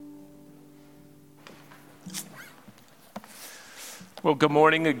Well, good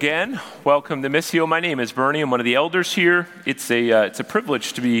morning again. Welcome to Missio. My name is Bernie. I'm one of the elders here. It's a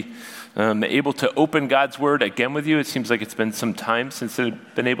privilege to be able to open God's Word again with you. It seems like it's been some time since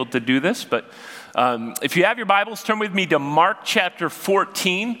I've been able to do this, but if you have your Bibles, turn with me to Mark chapter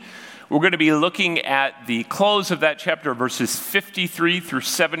 14. We're going to be looking at the close of that chapter, verses 53 through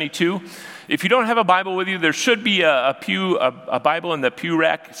 72. If you don't have a Bible with you, there should be a Bible in the pew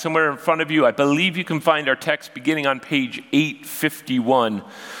rack somewhere in front of you. I believe you can find our text beginning on page 851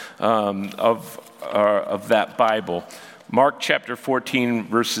 of that Bible. Mark chapter 14,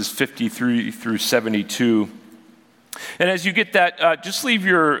 verses 53 through 72. And as you get that, just leave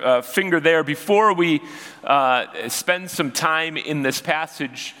your finger there. Before we spend some time in this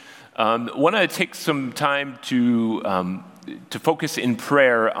passage, I want to take some time to focus in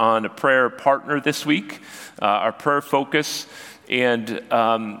prayer on a prayer partner this week, our prayer focus. And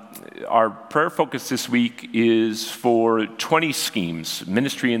our prayer focus this week is for 20 schemes,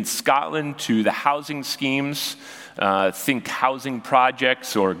 ministry in Scotland to the housing schemes, think housing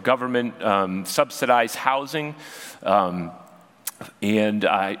projects or government subsidized housing. And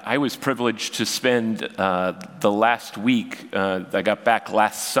I was privileged to spend the last week, I got back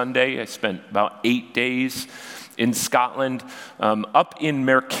last Sunday, I spent about 8 days in Scotland, up in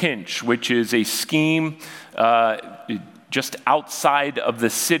Merkinch, which is a scheme just outside of the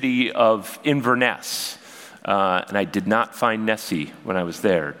city of Inverness. And I did not find Nessie when I was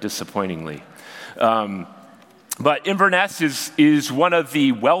there, disappointingly. But Inverness is one of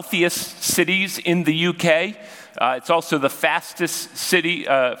the wealthiest cities in the UK. It's also the fastest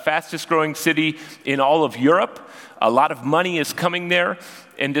growing city in all of Europe. A lot of money is coming there.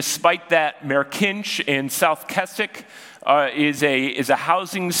 And despite that, Merkinch and South Keswick is a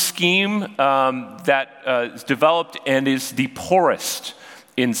housing scheme that is developed and is the poorest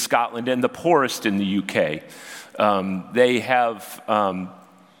in Scotland and the poorest in the UK. They have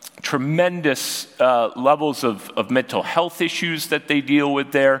tremendous levels of mental health issues that they deal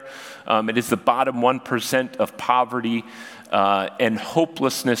with there. It is the bottom 1% of poverty, and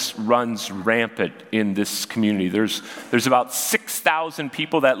hopelessness runs rampant in this community. There's about 6,000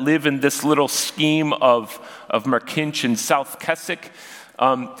 people that live in this little scheme of Merkinch and South Keswick.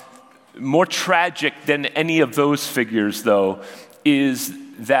 More tragic than any of those figures, though, is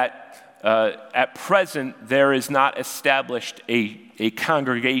that at present there is not established a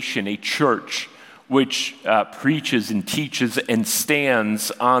congregation, a church, which preaches and teaches and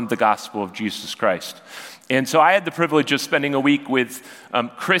stands on the gospel of Jesus Christ. And so I had the privilege of spending a week with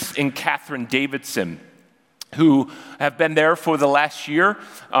Chris and Catherine Davidson, who have been there for the last year,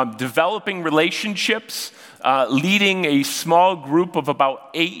 developing relationships, leading a small group of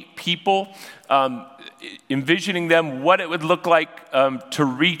about 8 people, envisioning them what it would look like to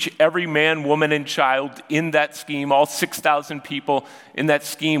reach every man, woman, and child in that scheme, all 6,000 people in that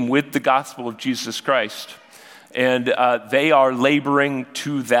scheme with the gospel of Jesus Christ. And they are laboring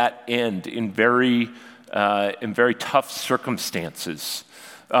to that end in very tough circumstances.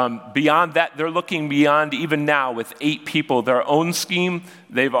 Beyond that, they're looking beyond even now with 8 people, their own scheme.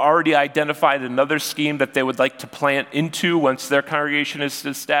 They've already identified another scheme that they would like to plant into once their congregation is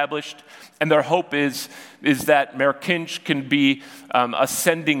established. And their hope is that Merkinch can be a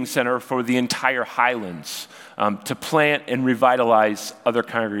sending center for the entire Highlands to plant and revitalize other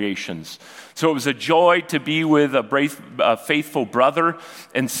congregations. So it was a joy to be with a faithful brother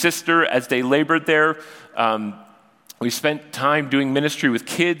and sister as they labored there. We spent time doing ministry with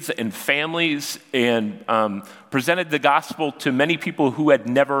kids and families and presented the gospel to many people who had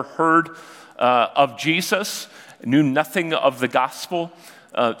never heard of Jesus, knew nothing of the gospel.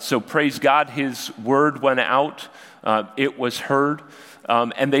 So praise God, his word went out, it was heard,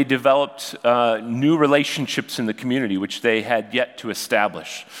 and they developed new relationships in the community, which they had yet to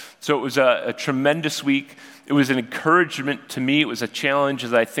establish. So it was a tremendous week. It was an encouragement to me. It was a challenge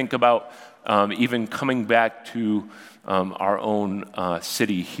as I think about even coming back to our own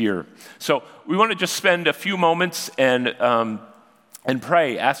city here. So we want to just spend a few moments and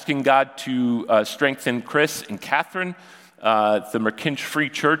pray, asking God to strengthen Chris and Catherine, the Merkinch Free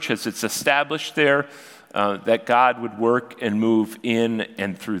Church as it's established there, that God would work and move in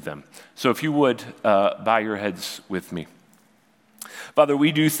and through them. So if you would, bow your heads with me. Father,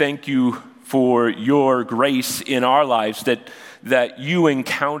 we do thank you for your grace in our lives, that you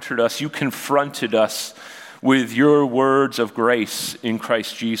encountered us, you confronted us with your words of grace in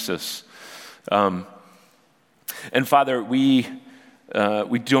Christ Jesus. And Father, we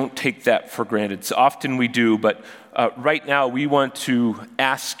don't take that for granted. So often we do, but right now we want to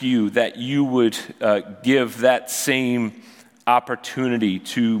ask you that you would give that same opportunity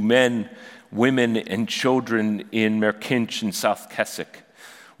to men, women and children in Merkinch and South Keswick.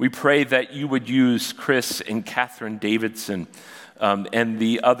 We pray that you would use Chris and Catherine Davidson and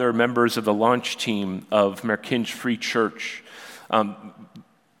the other members of the launch team of Merkinch Free Church.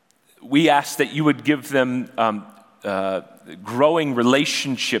 We ask that you would give them growing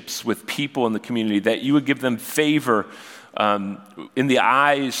relationships with people in the community, that you would give them favor in the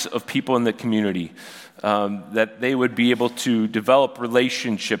eyes of people in the community, that they would be able to develop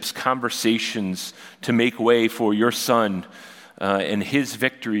relationships, conversations to make way for your son and his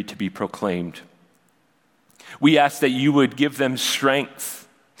victory to be proclaimed. We ask that you would give them strength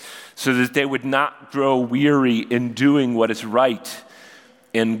so that they would not grow weary in doing what is right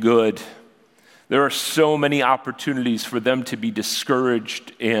and good. There are so many opportunities for them to be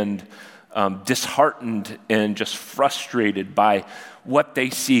discouraged and disheartened and just frustrated by what they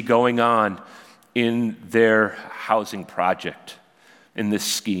see going on in their housing project, in this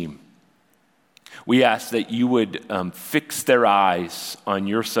scheme. We ask that you would fix their eyes on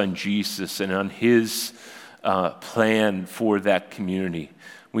your son Jesus and on his plan for that community.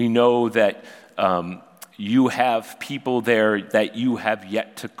 We know that you have people there that you have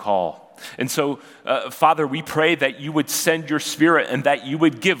yet to call. And so, Father, we pray that you would send your Spirit and that you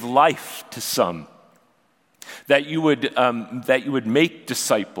would give life to some, that you would make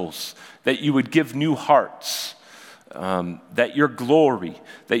disciples, that you would give new hearts, that your glory,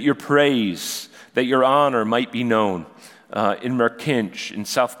 that your praise, that your honor might be known in Merkinch, in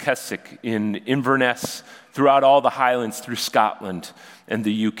South Keswick, in Inverness, throughout all the Highlands, through Scotland and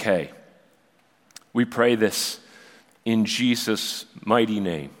the UK. We pray this in Jesus' mighty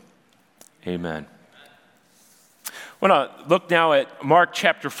name. Amen. I want to look now at Mark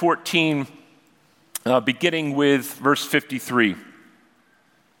chapter 14, beginning with verse 53.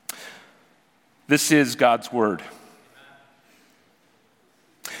 This is God's word.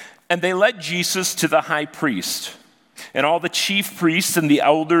 And they led Jesus to the high priest, and all the chief priests and the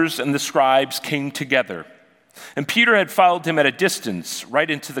elders and the scribes came together. And Peter had followed him at a distance, right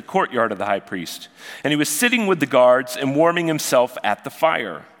into the courtyard of the high priest. And he was sitting with the guards and warming himself at the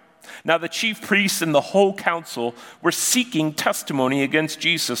fire. Now the chief priests and the whole council were seeking testimony against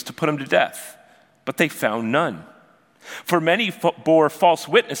Jesus to put him to death, but they found none. For many bore false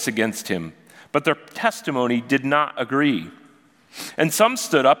witness against him, but their testimony did not agree. And some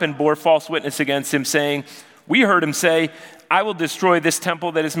stood up and bore false witness against him, saying, "We heard him say, 'I will destroy this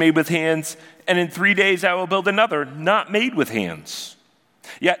temple that is made with hands, and in 3 days I will build another not made with hands.'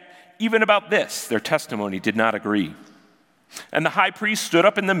 Yet even about this their testimony did not agree. And the high priest stood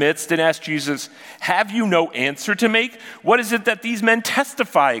up in the midst and asked Jesus, 'Have you no answer to make? What is it that these men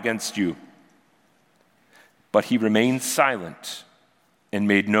testify against you?' But he remained silent and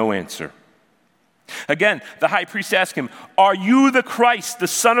made no answer. Again, the high priest asked him, 'Are you the Christ, the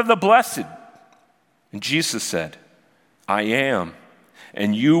Son of the Blessed?' And Jesus said, 'I am,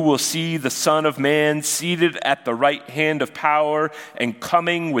 and you will see the Son of Man seated at the right hand of power and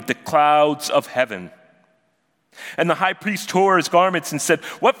coming with the clouds of heaven.' And the high priest tore his garments and said,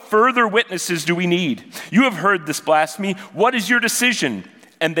 'What further witnesses do we need? You have heard this blasphemy. What is your decision?'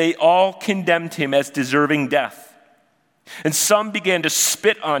 And they all condemned him as deserving death. And some began to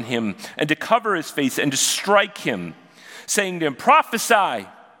spit on him and to cover his face and to strike him, saying to him, 'Prophesy!'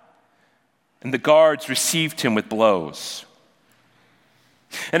 And the guards received him with blows.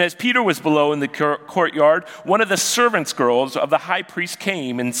 And as Peter was below in the courtyard, one of the servants' girls of the high priest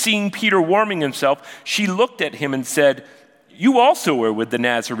came, and seeing Peter warming himself, she looked at him and said, 'You also were with the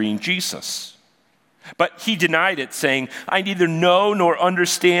Nazarene Jesus.' But he denied it, saying, 'I neither know nor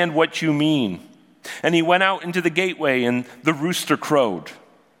understand what you mean.' And he went out into the gateway, and the rooster crowed.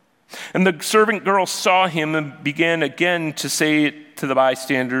 And the servant girl saw him and began again to say to the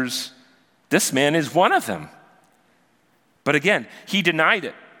bystanders, 'This man is one of them.' But again, he denied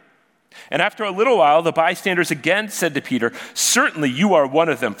it. And after a little while, the bystanders again said to Peter, 'Certainly you are one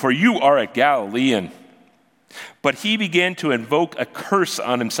of them, for you are a Galilean.' But he began to invoke a curse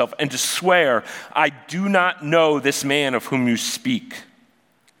on himself and to swear, 'I do not know this man of whom you speak.'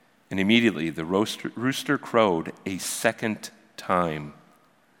 And immediately the rooster crowed a second time.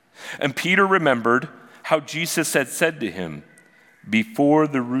 And Peter remembered how Jesus had said to him, 'Before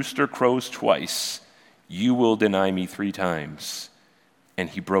the rooster crows twice, you will deny me 3 times.' And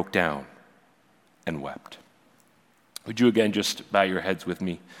he broke down and wept." Would you again just bow your heads with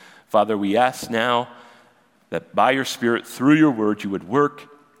me? Father, we ask now that by your Spirit, through your word, you would work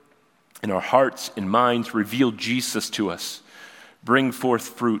in our hearts and minds, reveal Jesus to us, bring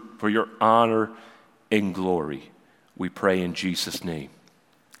forth fruit for your honor and glory. We pray in Jesus' name.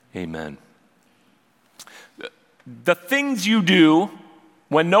 Amen. The things you do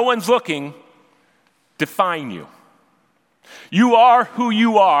when no one's looking, define you. You are who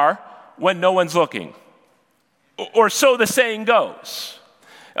you are when no one's looking. Or so the saying goes.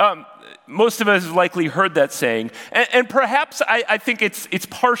 Most of us have likely heard that saying. And perhaps I think it's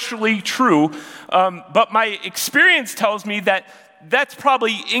partially true, but my experience tells me that that's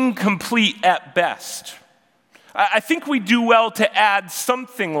probably incomplete at best. I think we do well to add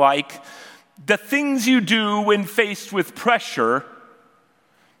something like, the things you do when faced with pressure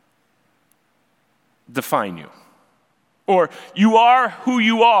define you. Or you are who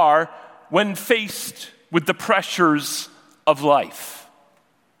you are when faced with the pressures of life.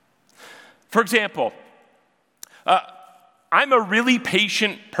 For example, I'm a really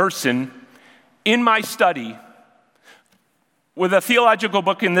patient person in my study with a theological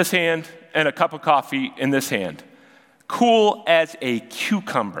book in this hand and a cup of coffee in this hand. Cool as a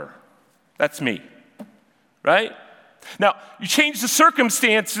cucumber. That's me, right? Now, you change the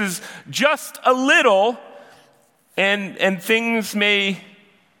circumstances just a little, and things may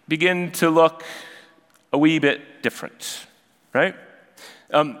begin to look a wee bit different, right?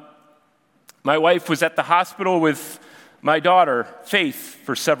 My wife was at the hospital with my daughter, Faith,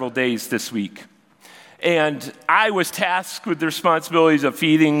 for several days this week. And I was tasked with the responsibilities of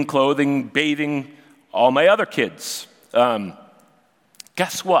feeding, clothing, bathing all my other kids.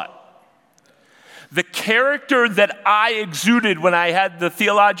 Guess what? The character that I exuded when I had the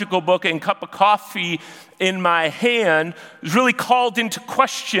theological book and cup of coffee in my hand was really called into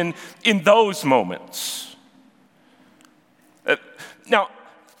question in those moments. Now,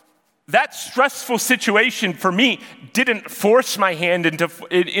 that stressful situation for me didn't force my hand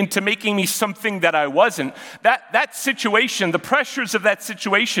into making me something that I wasn't. That situation, the pressures of that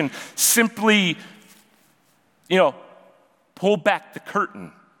situation simply, pulled back the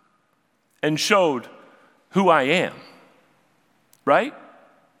curtain and showed who I am, right?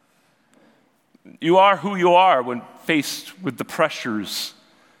 You are who you are when faced with the pressures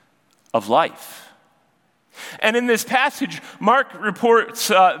of life. And in this passage, Mark reports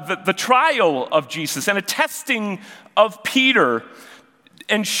the trial of Jesus and a testing of Peter,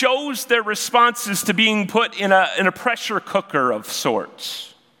 and shows their responses to being put in a pressure cooker of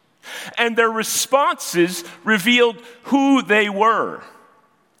sorts. And their responses revealed who they were.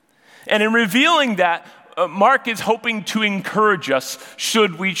 And in revealing that, Mark is hoping to encourage us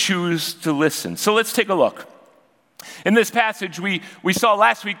should we choose to listen. So let's take a look. In this passage, we saw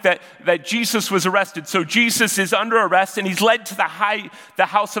last week that Jesus was arrested. So Jesus is under arrest, and he's led to the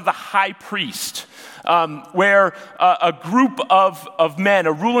house of the high priest, where a group of men,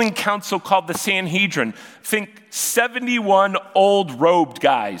 a ruling council called the Sanhedrin, think 71 old robed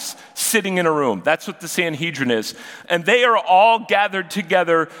guys sitting in a room. That's what the Sanhedrin is. And they are all gathered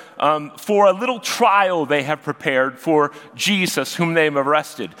together for a little trial they have prepared for Jesus, whom they have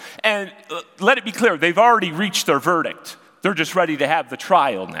arrested. And let it be clear, they've already reached their verdict. They're just ready to have the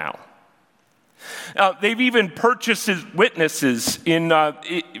trial now. They've even purchased witnesses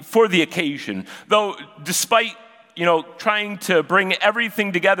for the occasion, though despite trying to bring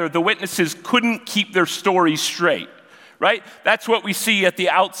everything together, the witnesses couldn't keep their story straight, right? That's what we see at the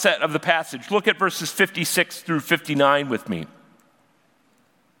outset of the passage. Look at verses 56 through 59 with me.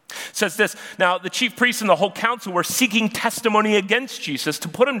 It says this, now the chief priests and the whole council were seeking testimony against Jesus to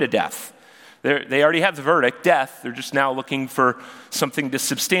put him to death. They already have the verdict, death. They're just now looking for something to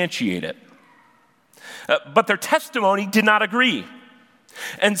substantiate it. But their testimony did not agree.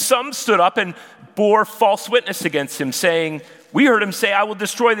 And some stood up and bore false witness against him, saying, we heard him say, I will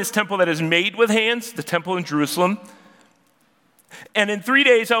destroy this temple that is made with hands, the temple in Jerusalem, and in 3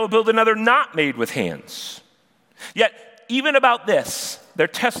 days I will build another not made with hands. Yet, even about this, their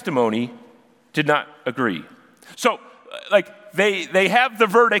testimony did not agree. So, they have the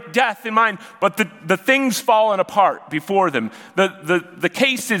verdict, death, in mind, but the thing's fallen apart before them. The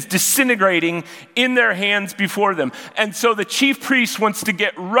case is disintegrating in their hands before them. And so the chief priest wants to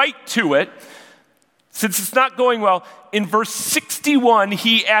get right to it. Since it's not going well, in verse 61,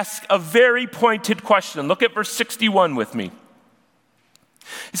 he asks a very pointed question. Look at verse 61 with me.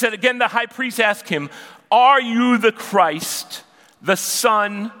 He said, again, the high priest asked him, are you the Christ, the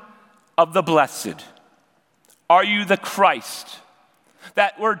Son of the Blessed? Are you the Christ?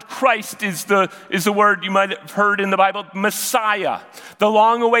 That word Christ is the word you might have heard in the Bible, Messiah, the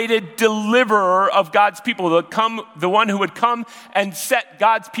long-awaited deliverer of God's people, the one who would come and set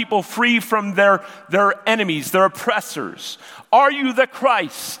God's people free from their enemies, their oppressors. Are you the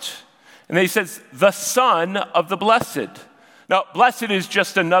Christ? And then he says, the Son of the Blessed. Now, blessed is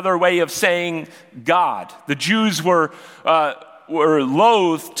just another way of saying God. The Jews were were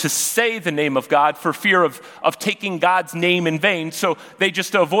loath to say the name of God for fear of taking God's name in vain, so they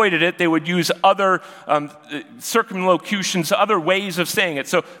just avoided it. They would use other circumlocutions, other ways of saying it.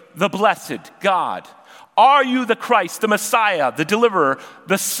 So, the blessed God, are you the Christ, the Messiah, the deliverer,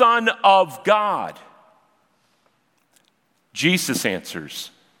 the Son of God? Jesus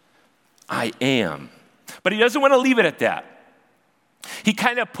answers, I am. But he doesn't want to leave it at that. He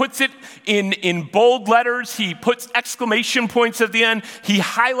kind of puts it in bold letters. He puts exclamation points at the end. He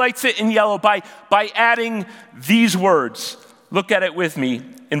highlights it in yellow by adding these words. Look at it with me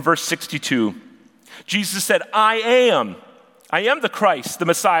in verse 62. Jesus said, I am the Christ, the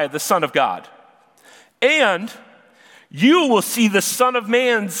Messiah, the Son of God. And you will see the Son of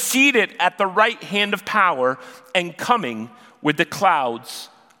Man seated at the right hand of power and coming with the clouds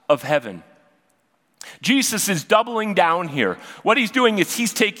of heaven. Jesus is doubling down here. What he's doing is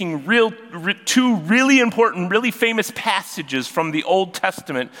he's taking two really important, really famous passages from the Old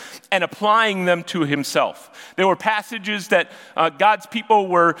Testament and applying them to himself. They were passages that God's people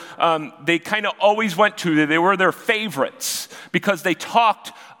were, they kind of always went to. They were their favorites because they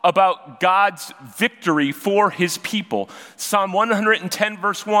talked about God's victory for his people. Psalm 110,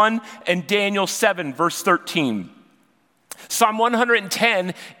 verse 1, and Daniel 7, verse 13. Psalm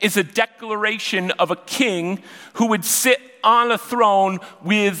 110 is a declaration of a king who would sit on a throne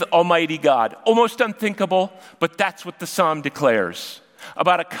with Almighty God. Almost unthinkable, but that's what the psalm declares.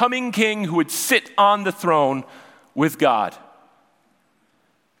 About a coming king who would sit on the throne with God.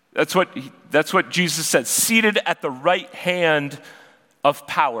 That's what Jesus said, seated at the right hand of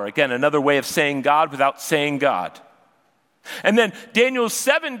power. Again, another way of saying God without saying God. And then Daniel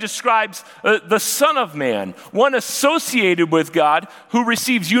 7 describes the Son of Man, one associated with God who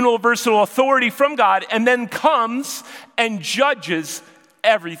receives universal authority from God and then comes and judges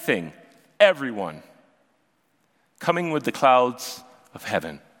everything, everyone, coming with the clouds of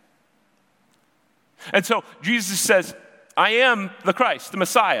heaven. And so Jesus says, I am the Christ, the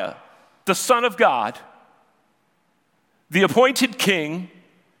Messiah, the Son of God, the appointed king,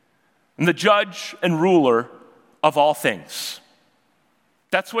 and the judge and ruler of all things.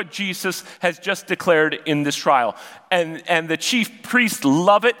 That's what Jesus has just declared in this trial. And the chief priests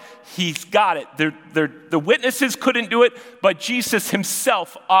love it. He's got it. The witnesses couldn't do it, but Jesus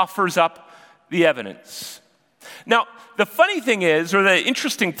himself offers up the evidence. Now, the funny thing is, or the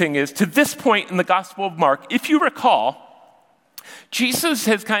interesting thing is, to this point in the Gospel of Mark, if you recall, Jesus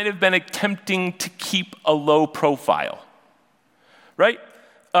has kind of been attempting to keep a low profile, right?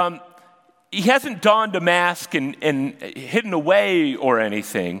 He hasn't donned a mask and hidden away or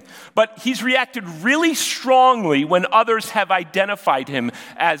anything, but he's reacted really strongly when others have identified him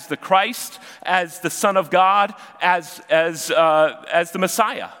as the Christ, as the Son of God, as the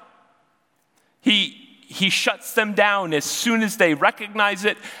Messiah. He shuts them down as soon as they recognize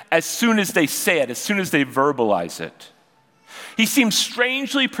it, as soon as they say it, as soon as they verbalize it. He seems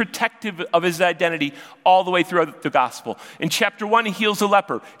strangely protective of his identity all the way throughout the gospel. In chapter 1, he heals a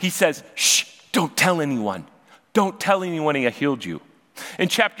leper. He says, shh, don't tell anyone. Don't tell anyone I healed you. In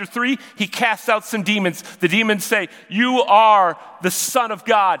chapter 3, he casts out some demons. The demons say, you are the Son of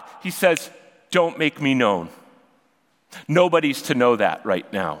God. He says, don't make me known. Nobody's to know that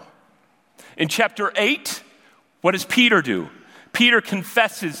right now. In chapter 8, what does Peter do? Peter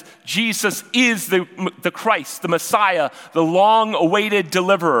confesses Jesus is the Christ, the Messiah, the long-awaited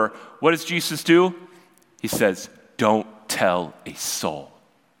deliverer. What does Jesus do? He says, don't tell a soul.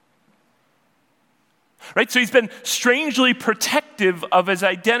 Right? So he's been strangely protective of his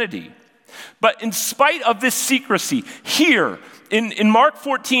identity. But in spite of this secrecy, here in Mark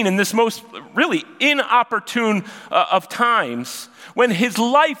 14, in this most really inopportune of times, when his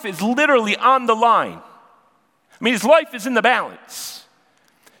life is literally on the line, I mean, his life is in the balance.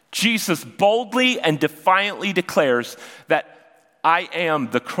 Jesus boldly and defiantly declares that I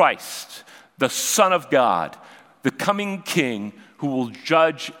am the Christ, the Son of God, the coming King who will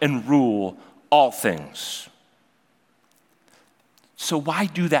judge and rule all things. So why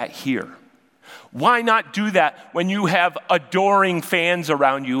do that here? Why not do that when you have adoring fans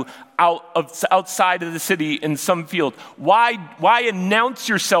around you outside of the city in some field? Why announce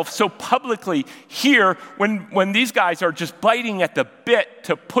yourself so publicly here when these guys are just biting at the bit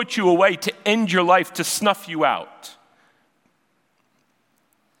to put you away, to end your life, to snuff you out?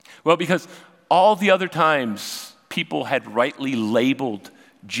 Well, because all the other times people had rightly labeled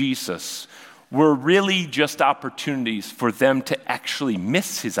Jesus were really just opportunities for them to actually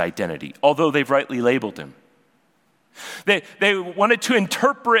miss his identity, although they've rightly labeled him. They wanted to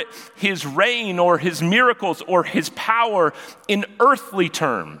interpret his reign or his miracles or his power in earthly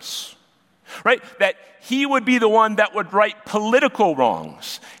terms. right? That he would be the one that would right political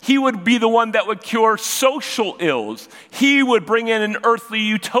wrongs. He would be the one that would cure social ills. He would bring in an earthly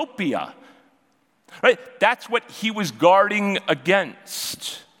utopia, right? That's what he was guarding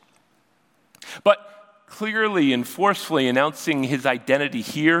against. But clearly and forcefully announcing his identity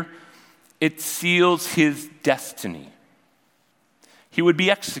here, it seals his destiny. He would be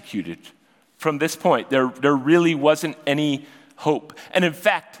executed from this point. There really wasn't any hope. And in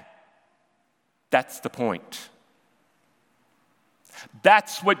fact, that's the point.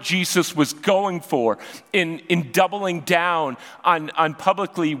 That's what Jesus was going for in doubling down on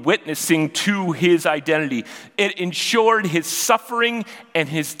publicly witnessing to his identity. It ensured his suffering and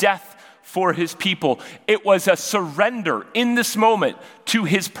his death for his people. It was a surrender in this moment to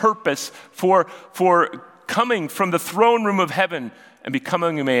his purpose for coming from the throne room of heaven and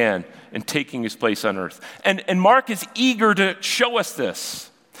becoming a man and taking his place on earth. And Mark is eager to show us this.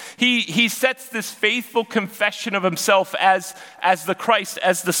 He sets this faithful confession of himself as the Christ,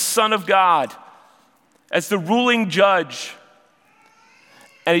 as the Son of God, as the ruling judge.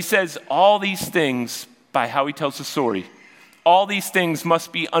 And he says all these things, by how he tells the story, all these things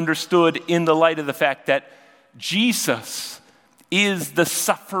must be understood in the light of the fact that Jesus is the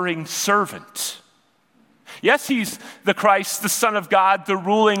suffering servant. Yes, he's the Christ, the Son of God, the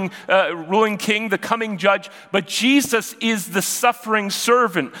ruling king, the coming judge, but Jesus is the suffering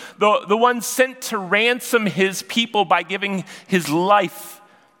servant, the one sent to ransom his people by giving his life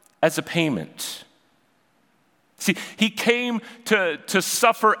as a payment. See, he came to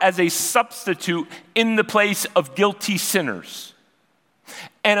suffer as a substitute in the place of guilty sinners.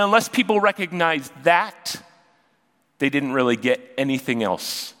 And unless people recognize that, they didn't really get anything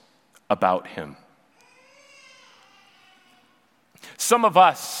else about him. Some of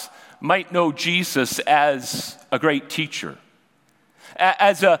us might know Jesus as a great teacher,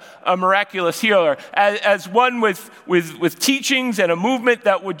 as a miraculous healer, as one with teachings and a movement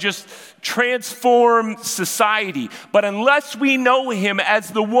that would just transform society. But unless we know him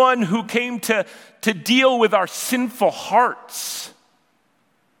as the one who came to deal with our sinful hearts,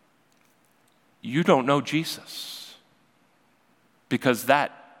 you don't know Jesus, because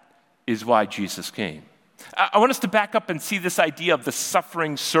that is why Jesus came. I want us to back up and see this idea of the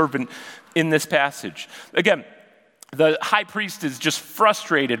suffering servant in this passage. Again, the high priest is just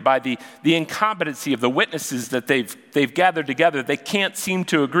frustrated by the incompetency of the witnesses that they've gathered together. They can't seem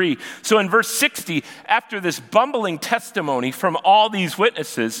to agree. So in verse 60, after this bumbling testimony from all these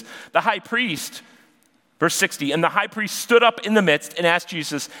witnesses, the high priest, verse 60, and the high priest stood up in the midst and asked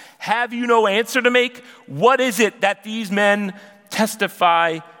Jesus, "Have you no answer to make? What is it that these men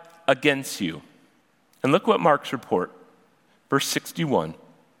testify against you?" And look what Mark's report, verse 61.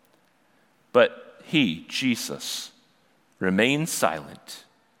 But he, Jesus, remained silent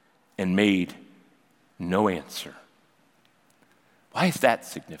and made no answer. Why is that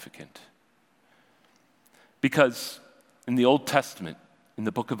significant? Because in the Old Testament, in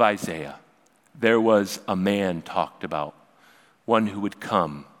the book of Isaiah, there was a man talked about, one who would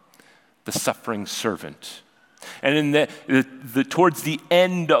come, the suffering servant. And in towards the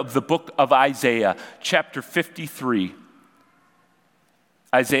end of the book of Isaiah, chapter 53,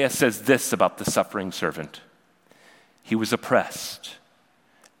 Isaiah says this about the suffering servant. He was oppressed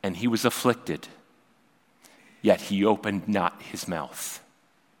and he was afflicted, yet he opened not his mouth.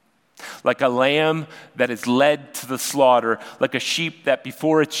 Like a lamb that is led to the slaughter, like a sheep that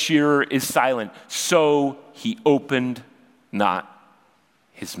before its shearer is silent, so he opened not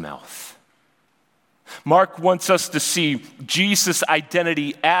his mouth. Mark wants us to see Jesus'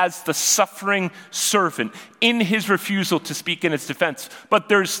 identity as the suffering servant in his refusal to speak in his defense. But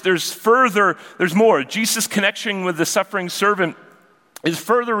there's more. Jesus' connection with the suffering servant is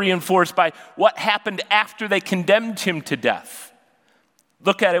further reinforced by what happened after they condemned him to death.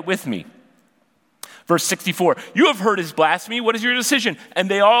 Look at it with me. Verse 64, "You have heard his blasphemy. What is your decision?" And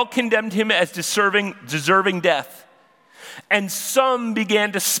they all condemned him as deserving death. And some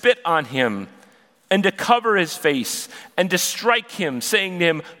began to spit on him and to cover his face, and to strike him, saying to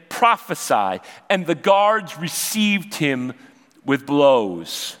him, "Prophesy." And the guards received him with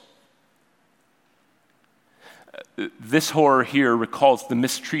blows. This horror here recalls the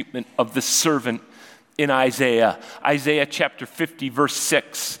mistreatment of the servant in Isaiah. Isaiah chapter 50, verse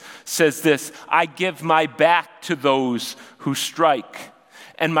 6 says this, "I give my back to those who strike,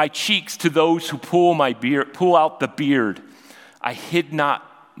 and my cheeks to those who pull out the beard. I hid not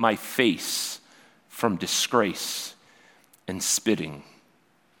my face from disgrace and spitting."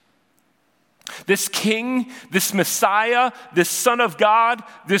 This king, this Messiah, this Son of God,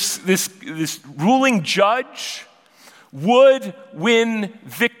 this ruling judge would win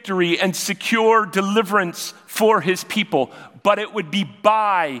victory and secure deliverance for his people, but it would be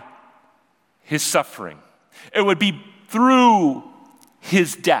by his suffering. It would be through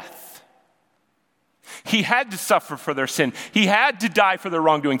his death. He had to suffer for their sin. He had to die for their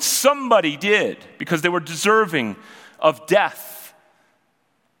wrongdoing. Somebody did, because they were deserving of death.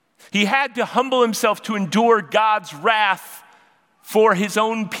 He had to humble himself to endure God's wrath for his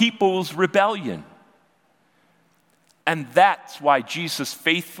own people's rebellion. And that's why Jesus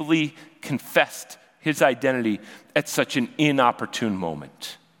faithfully confessed his identity at such an inopportune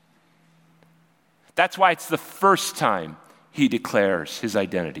moment. That's why it's the first time he declares his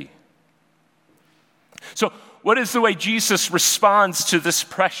identity. So, what is the way Jesus responds to this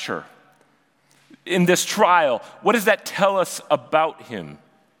pressure in this trial? What does that tell us about him?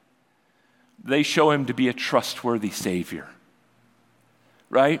 They show him to be a trustworthy Savior,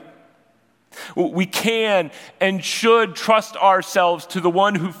 right? We can and should trust ourselves to the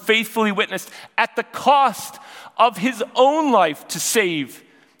one who faithfully witnessed at the cost of his own life to save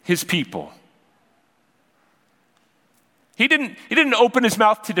his people. He didn't open his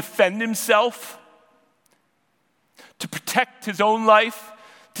mouth to defend himself, to protect his own life,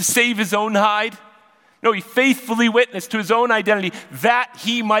 to save his own hide. No, he faithfully witnessed to his own identity that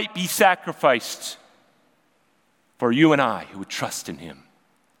he might be sacrificed for you and I who would trust in him.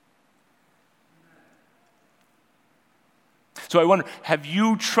 So I wonder, have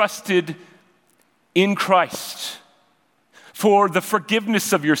you trusted in Christ for the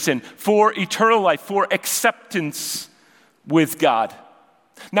forgiveness of your sin, for eternal life, for acceptance with God?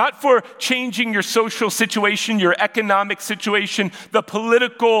 Not for changing your social situation, your economic situation, the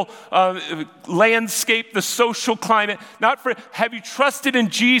political landscape, the social climate. Not for, have you trusted in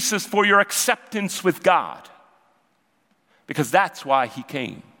Jesus for your acceptance with God? Because that's why he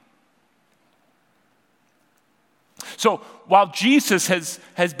came. So while Jesus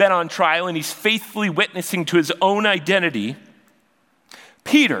has been on trial and he's faithfully witnessing to his own identity,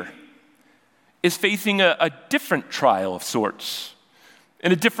 Peter is facing a different trial of sorts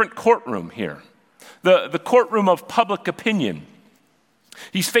in a different courtroom here, the courtroom of public opinion.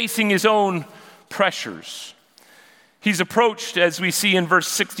 He's facing his own pressures. He's approached, as we see in verse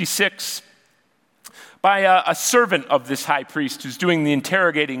 66, by a servant of this high priest who's doing the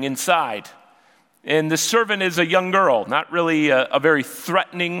interrogating inside. And the servant is a young girl, not really a very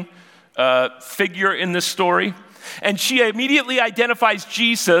threatening figure in this story. And she immediately identifies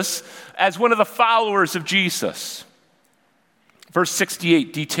Jesus as one of the followers of Jesus. Verse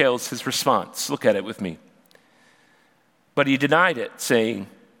 68 details his response. Look at it with me. But he denied it, saying,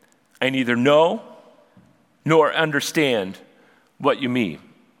 I neither know nor understand what you mean.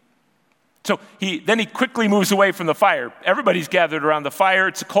 So he quickly moves away from the fire. Everybody's gathered around the fire.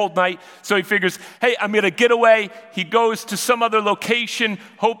 It's a cold night. So he figures, hey, I'm going to get away. He goes to some other location,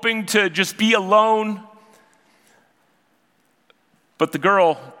 hoping to just be alone. But the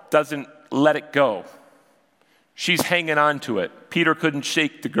girl doesn't let it go. She's hanging on to it. Peter couldn't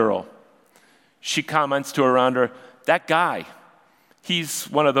shake the girl. She comments to around her, that guy, he's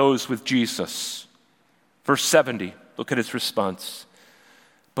one of those with Jesus. Verse 70, look at his response.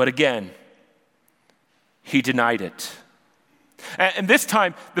 But again, he denied it. And this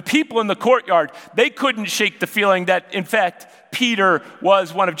time, the people in the courtyard, they couldn't shake the feeling that, in fact, Peter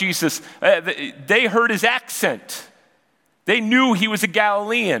was one of Jesus. They heard his accent. They knew he was a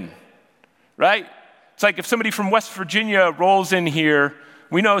Galilean, right? It's like if somebody from West Virginia rolls in here,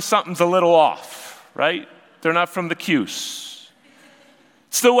 we know something's a little off, right? They're not from the Cuse.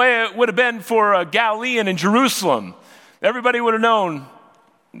 It's the way it would have been for a Galilean in Jerusalem. Everybody would have known,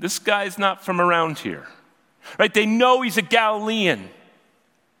 this guy's not from around here, right? They know he's a Galilean.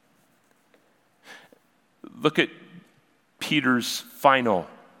 Look at Peter's final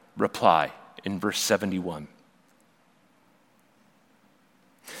reply in verse 71.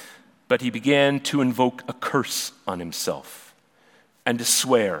 But he began to invoke a curse on himself and to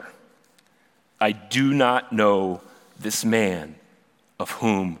swear, I do not know this man of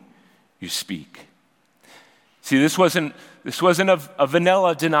whom you speak. See, this wasn't a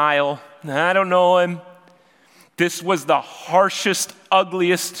vanilla denial. I don't know him. This was the harshest,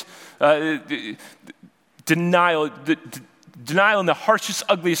 ugliest denial in the harshest,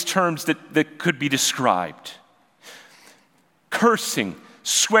 ugliest terms that could be described. Cursing,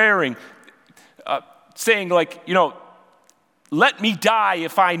 swearing, saying like, let me die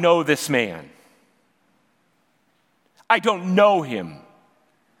if I know this man. I don't know him.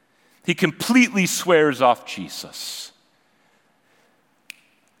 He completely swears off Jesus.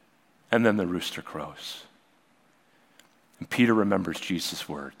 And then the rooster crows. And Peter remembers Jesus'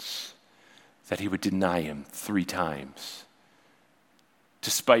 words. that he would deny him 3 times.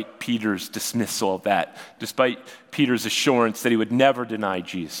 Despite Peter's dismissal of that, despite Peter's assurance that he would never deny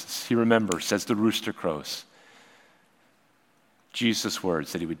Jesus, he remembers as the rooster crows Jesus'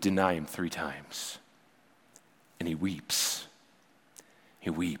 words that he would deny him 3 times. And he weeps. He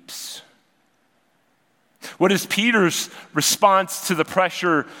weeps. What is Peter's response to the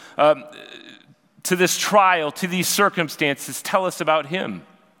pressure, to this trial, to these circumstances? Tell us about him.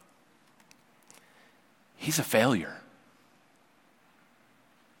 He's a failure.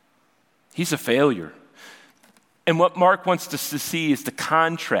 He's a failure. And what Mark wants us to see is the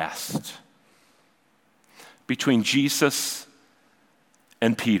contrast between Jesus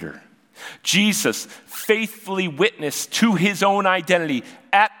and Peter. Jesus faithfully witnessed to his own identity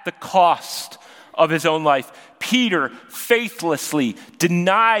at the cost of his own life. Peter faithlessly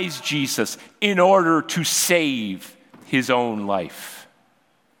denies Jesus in order to save his own life.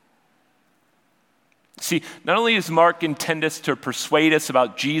 See, not only does Mark intend us to persuade us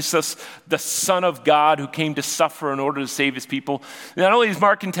about Jesus, the Son of God who came to suffer in order to save his people, not only is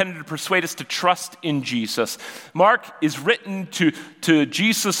Mark intended to persuade us to trust in Jesus, Mark is written to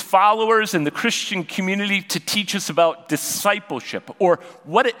Jesus' followers and the Christian community to teach us about discipleship, or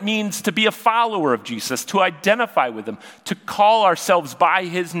what it means to be a follower of Jesus, to identify with him, to call ourselves by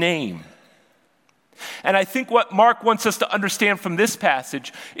his name. And I think what Mark wants us to understand from this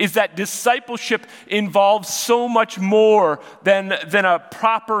passage is that discipleship involves so much more than a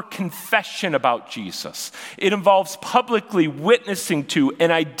proper confession about Jesus. It involves publicly witnessing to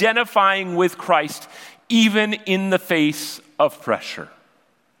and identifying with Christ, even in the face of pressure.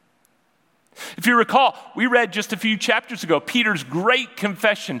 If you recall, we read just a few chapters ago Peter's great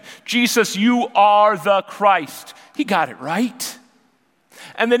confession, Jesus, you are the Christ. He got it right.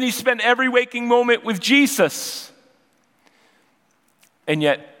 And then he spent every waking moment with Jesus. And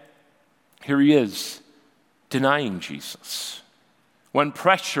yet, here he is, denying Jesus. When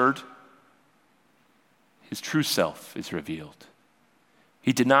pressured, his true self is revealed.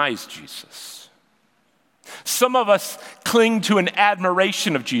 He denies Jesus. Some of us cling to an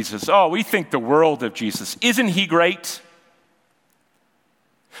admiration of Jesus. Oh, we think the world of Jesus. Isn't he great?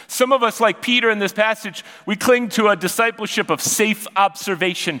 Some of us, like Peter in this passage, we cling to a discipleship of safe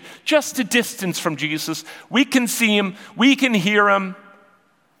observation, just a distance from Jesus. We can see him, we can hear him.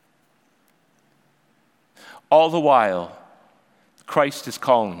 All the while, Christ is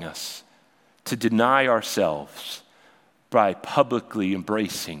calling us to deny ourselves by publicly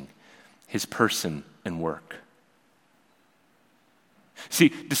embracing his person and work. See,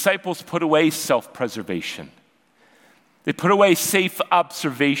 disciples put away self-preservation. They put away safe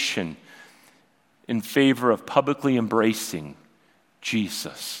observation in favor of publicly embracing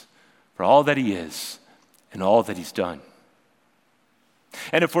Jesus for all that he is and all that he's done.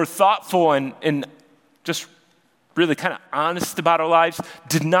 And if we're thoughtful and just really kind of honest about our lives,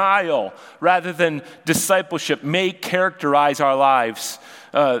 denial rather than discipleship may characterize our lives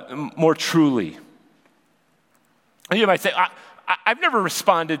more truly. And you might say, I've never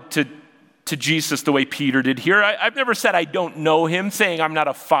responded to Jesus the way Peter did here. I've never said I don't know him, saying I'm not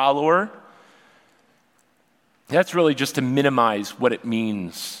a follower. That's really just to minimize what it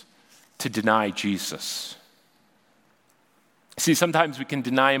means to deny Jesus. See, sometimes we can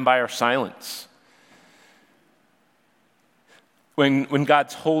deny him by our silence. When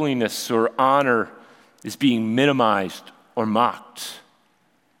God's holiness or honor is being minimized or mocked.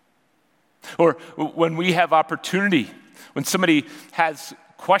 Or when we have opportunity, when somebody has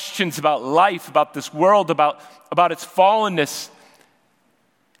questions about life, about this world, about its fallenness,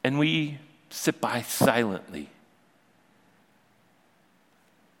 and we sit by silently.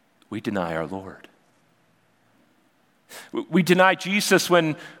 We deny our Lord. We deny Jesus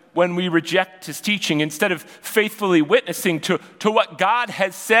when we reject his teaching. Instead of faithfully witnessing to what God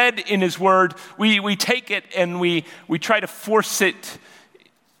has said in his word, we take it and we try to force it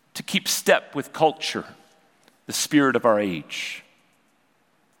to keep step with culture, the spirit of our age.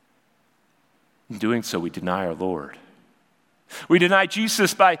 In doing so, we deny our Lord. We deny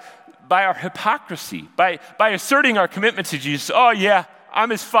Jesus by our hypocrisy, by asserting our commitment to Jesus. Oh yeah, I'm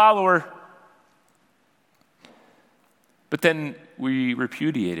his follower. But then we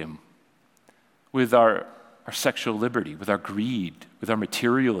repudiate him with our sexual liberty, with our greed, with our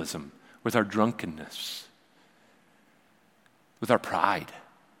materialism, with our drunkenness, with our pride.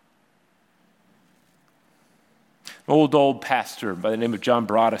 An old pastor by the name of John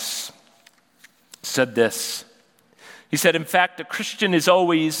Broadus said this. He said, in fact, a Christian is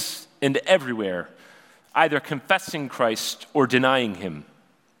always and everywhere either confessing Christ or denying him.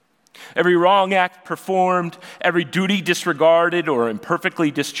 Every wrong act performed, every duty disregarded or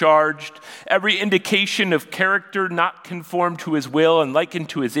imperfectly discharged, every indication of character not conformed to his will and likened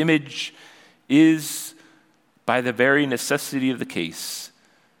to his image is, by the very necessity of the case,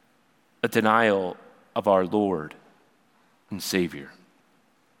 a denial of our Lord and Savior.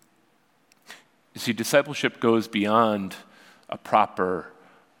 You see, discipleship goes beyond a proper,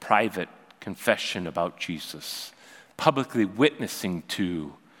 private confession about Jesus, publicly witnessing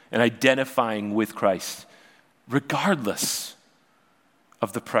to and identifying with Christ, regardless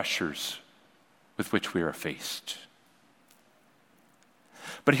of the pressures with which we are faced.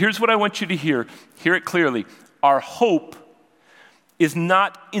 But here's what I want you to hear it clearly. Our hope is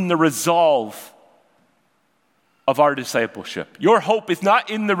not in the resolve of our discipleship. Your hope is not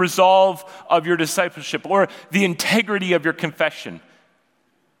in the resolve of your discipleship or the integrity of your confession.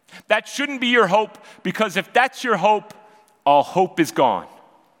 That shouldn't be your hope, because if that's your hope, all hope is gone.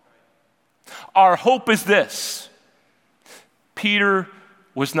 Our hope is this: Peter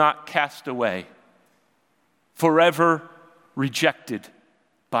was not cast away, forever rejected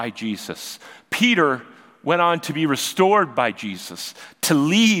by Jesus. Peter went on to be restored by Jesus, to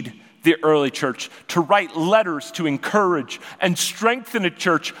lead the early church, to write letters to encourage and strengthen a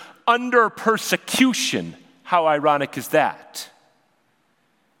church under persecution. How ironic is that?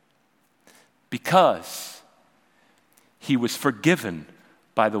 Because he was forgiven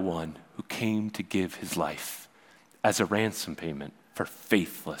by the one who came to give his life as a ransom payment for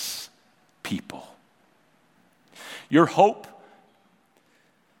faithless people. Your hope,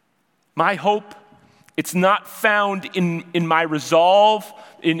 my hope, it's not found in my resolve,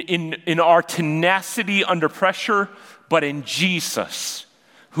 in our tenacity under pressure, but in Jesus,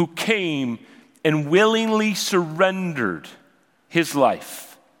 who came and willingly surrendered his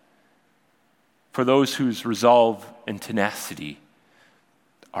life for those whose resolve and tenacity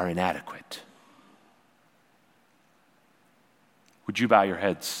are inadequate. Would you bow your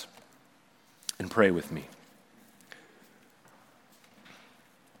heads and pray with me?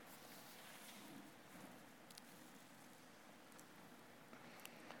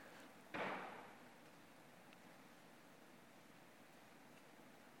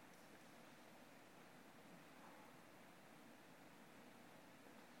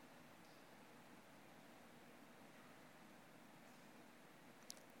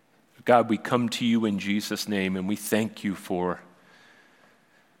 God, we come to you in Jesus' name, and we thank you for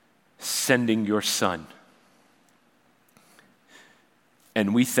sending your Son.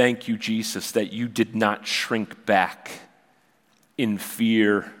 And we thank you, Jesus, that you did not shrink back in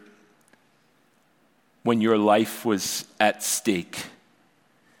fear when your life was at stake,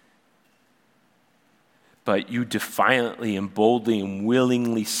 but you defiantly and boldly and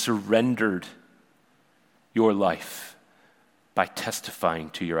willingly surrendered your life by testifying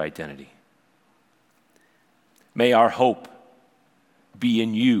to your identity. May our hope be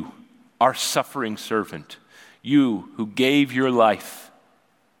in you, our suffering servant, you who gave your life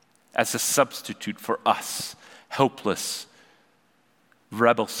as a substitute for us, helpless,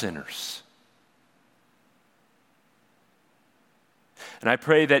 rebel sinners. And I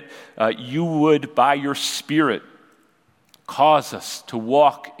pray that you would, by your Spirit, cause us to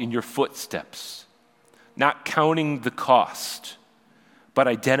walk in your footsteps, not counting the cost, but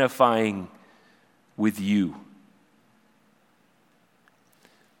identifying with you.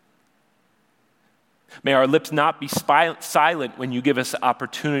 May our lips not be silent when you give us the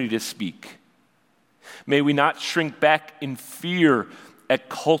opportunity to speak. May we not shrink back in fear at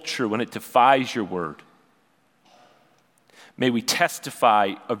culture when it defies your word. May we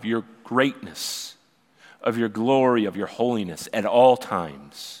testify of your greatness, of your glory, of your holiness at all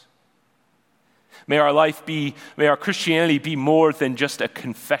times. May our Christianity be more than just a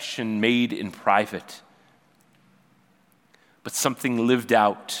confession made in private, but something lived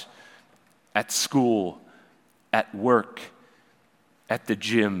out at school, at work, at the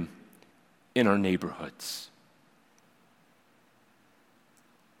gym, in our neighborhoods.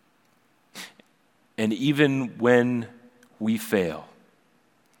 And even when we fail,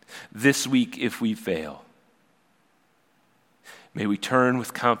 this week if we fail, may we turn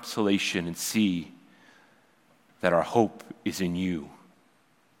with consolation and see that our hope is in you.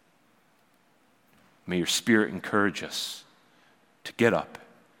 May your Spirit encourage us to get up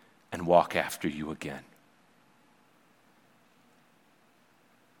and walk after you again.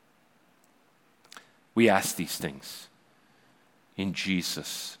 We ask these things in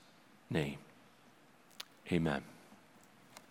Jesus' name. Amen.